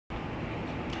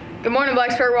Good morning,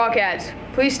 Blacksburg Wildcats.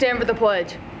 Please stand for the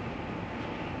pledge.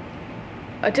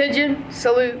 Attention,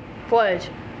 salute, pledge.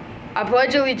 I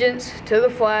pledge allegiance to the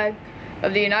flag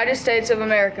of the United States of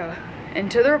America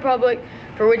and to the republic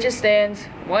for which it stands,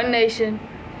 one nation,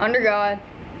 under God,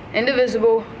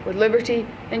 indivisible, with liberty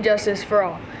and justice for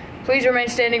all. Please remain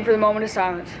standing for the moment of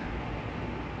silence.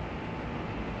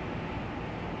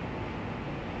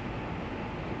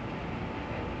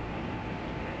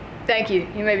 Thank you.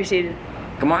 You may be seated.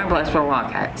 Good morning, Blacksburg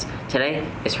Wildcats. Today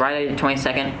is Friday the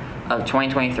 22nd of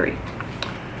 2023.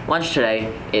 Lunch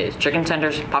today is chicken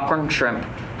tenders, popcorn shrimp,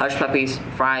 hush puppies,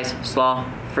 fries, slaw,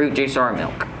 fruit juice, or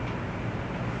milk.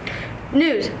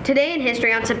 News. Today in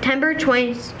history, on September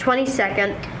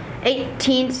 22nd,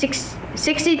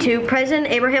 1862, President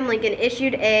Abraham Lincoln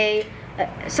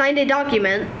signed a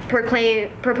document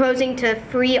proposing to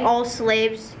free all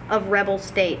slaves of rebel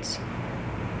states.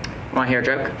 Want to hear a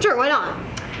joke? Sure, why not?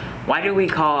 Why do we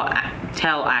tell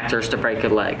actors to break a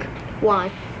leg?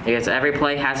 Why? Because every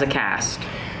play has a cast.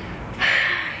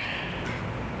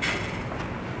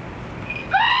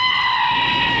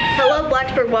 Hello,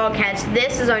 Blacksburg Wildcats.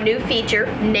 This is our new feature,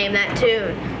 Name That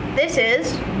Tune. This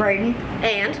is Braden.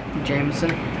 And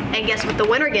Jameson. And guess what the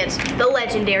winner gets? The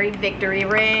legendary victory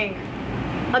ring.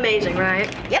 Amazing,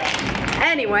 right? Yep.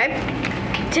 Anyway,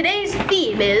 today's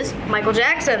theme is Michael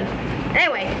Jackson.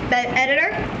 Anyway,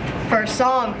 editor, first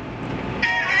song.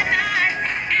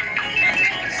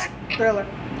 Thriller.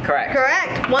 Correct.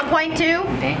 Correct. 1 point to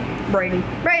Braden.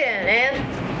 Braden,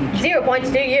 and 0 points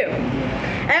to you.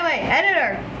 Anyway,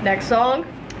 editor, next song.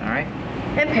 All right.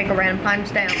 And pick a random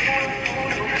timestamp.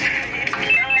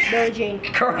 Billie Jean.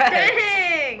 Correct.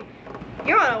 Dang!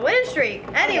 You're on a win streak.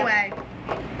 Anyway,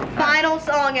 final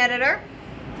song, editor.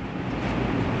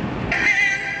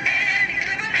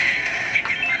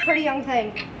 Pretty Young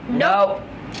Thing. Nope.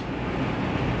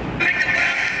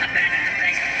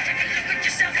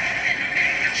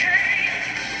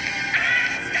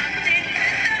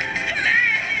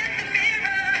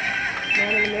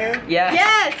 Man in the Mirror. Yes.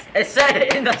 Yes! It said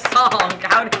it in the song.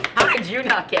 How did you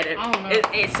not get it? I don't know.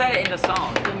 It said it in the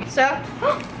song. So,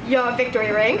 you have a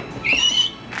victory ring.